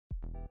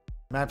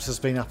MABS has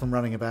been up and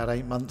running about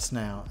 8 months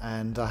now,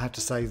 and I have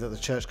to say that the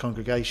church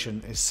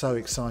congregation is so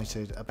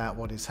excited about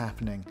what is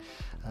happening.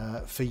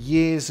 For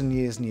years and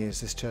years and years,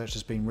 this church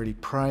has been really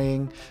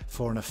praying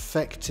for an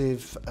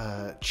effective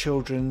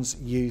children's,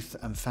 youth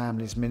and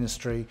families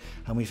ministry,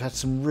 and we've had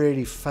some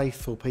really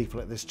faithful people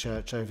at this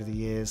church over the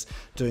years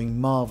doing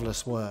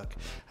marvellous work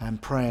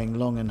and praying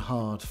long and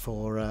hard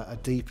for a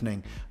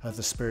deepening of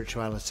the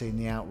spirituality and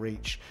the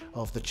outreach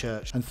of the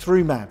church. And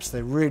through MABS,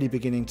 they're really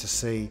beginning to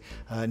see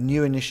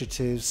new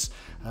initiatives,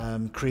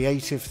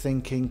 creative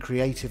thinking,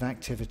 creative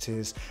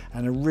activities,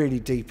 and a really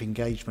deep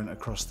engagement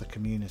across the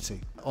community.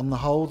 On the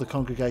whole, the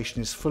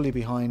congregation is fully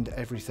behind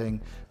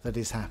everything that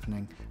is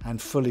happening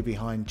and fully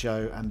behind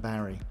Joe and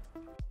Barry.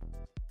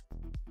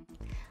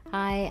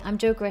 Hi, I'm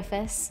Jo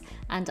Griffiths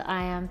and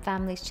I am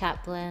Families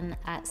Chaplain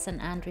at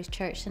St Andrews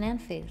Church in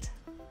Enfield.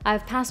 I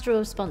have pastoral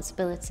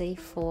responsibility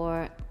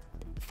for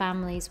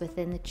families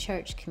within the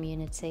church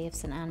community of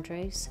St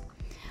Andrews.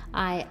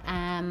 I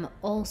am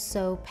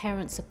also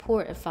Parent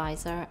Support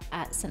Advisor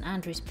at St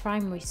Andrews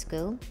Primary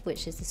School,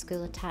 which is the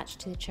school attached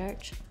to the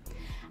church.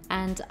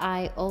 And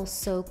I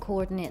also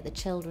coordinate the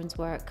children's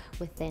work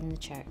within the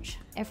church.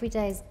 Every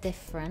day is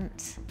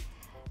different,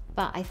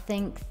 but I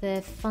think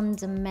the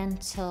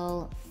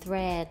fundamental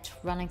thread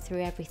running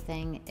through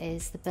everything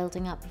is the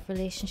building up of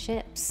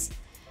relationships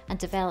and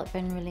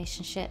developing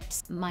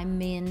relationships. My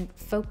main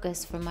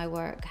focus for my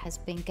work has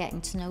been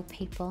getting to know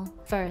people.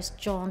 First,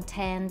 John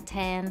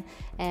 10:10,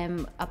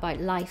 about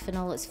life in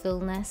all its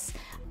fullness.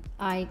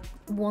 I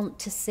want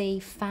to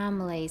see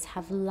families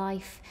have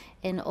life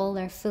in all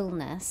their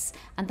fullness,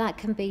 and that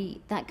can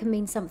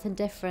mean something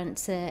different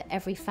to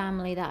every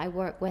family that I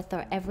work with,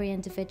 or every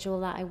individual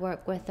that I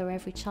work with, or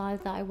every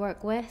child that I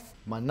work with.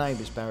 My name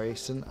is Barry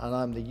Easton and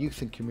I'm the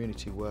Youth and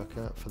Community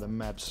Worker for the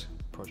MABS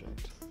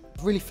project.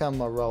 I've really found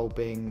my role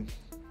being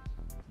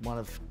one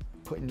of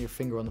putting your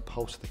finger on the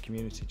pulse of the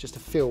community, just to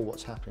feel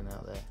what's happening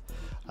out there.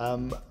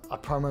 I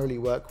primarily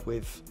work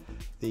with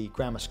the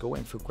grammar school,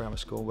 Enfield Grammar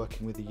School,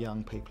 working with the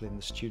young people in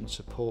the student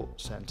support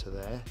centre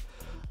there,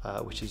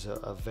 which is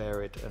a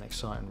varied and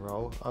exciting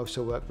role. I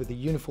also work with the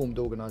uniformed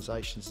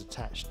organisations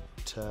attached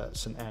to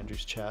St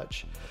Andrews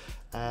Church,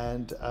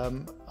 and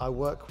I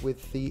work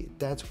with the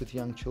Dads with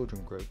Young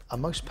Children group.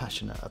 I'm most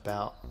passionate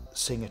about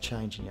seeing a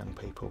change in young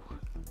people.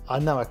 I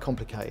know how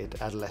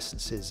complicated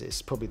adolescence is.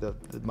 It's probably the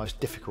most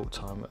difficult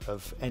time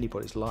of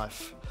anybody's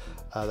life.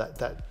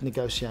 That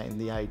negotiating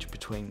the age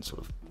between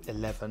sort of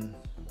 11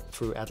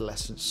 through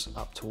adolescence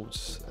up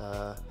towards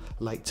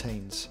late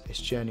teens.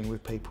 It's journeying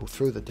with people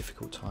through the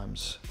difficult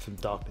times, from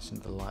darkness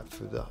into the light,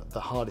 through the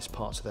hardest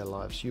parts of their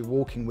lives. You're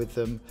walking with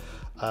them,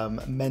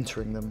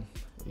 mentoring them.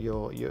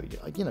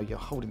 You're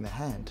holding their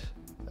hand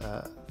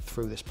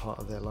through this part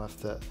of their life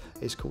that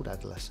is called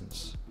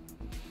adolescence.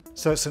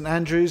 So at St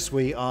Andrews,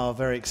 we are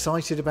very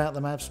excited about the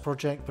MABS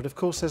project, but of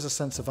course there's a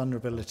sense of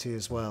vulnerability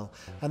as well.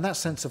 And that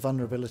sense of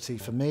vulnerability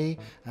for me,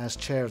 as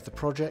chair of the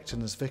project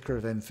and as vicar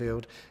of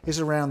Enfield, is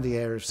around the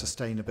area of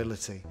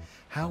sustainability.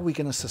 How are we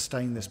going to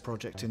sustain this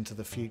project into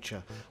the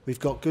future? We've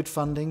got good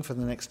funding for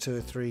the next 2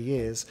 or 3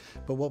 years,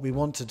 but what we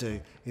want to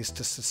do is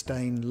to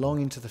sustain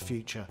long into the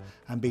future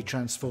and be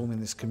transforming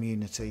this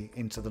community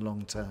into the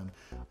long term.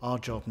 Our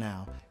job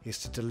now is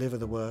to deliver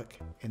the work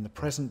in the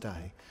present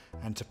day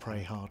and to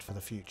pray hard for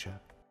the future.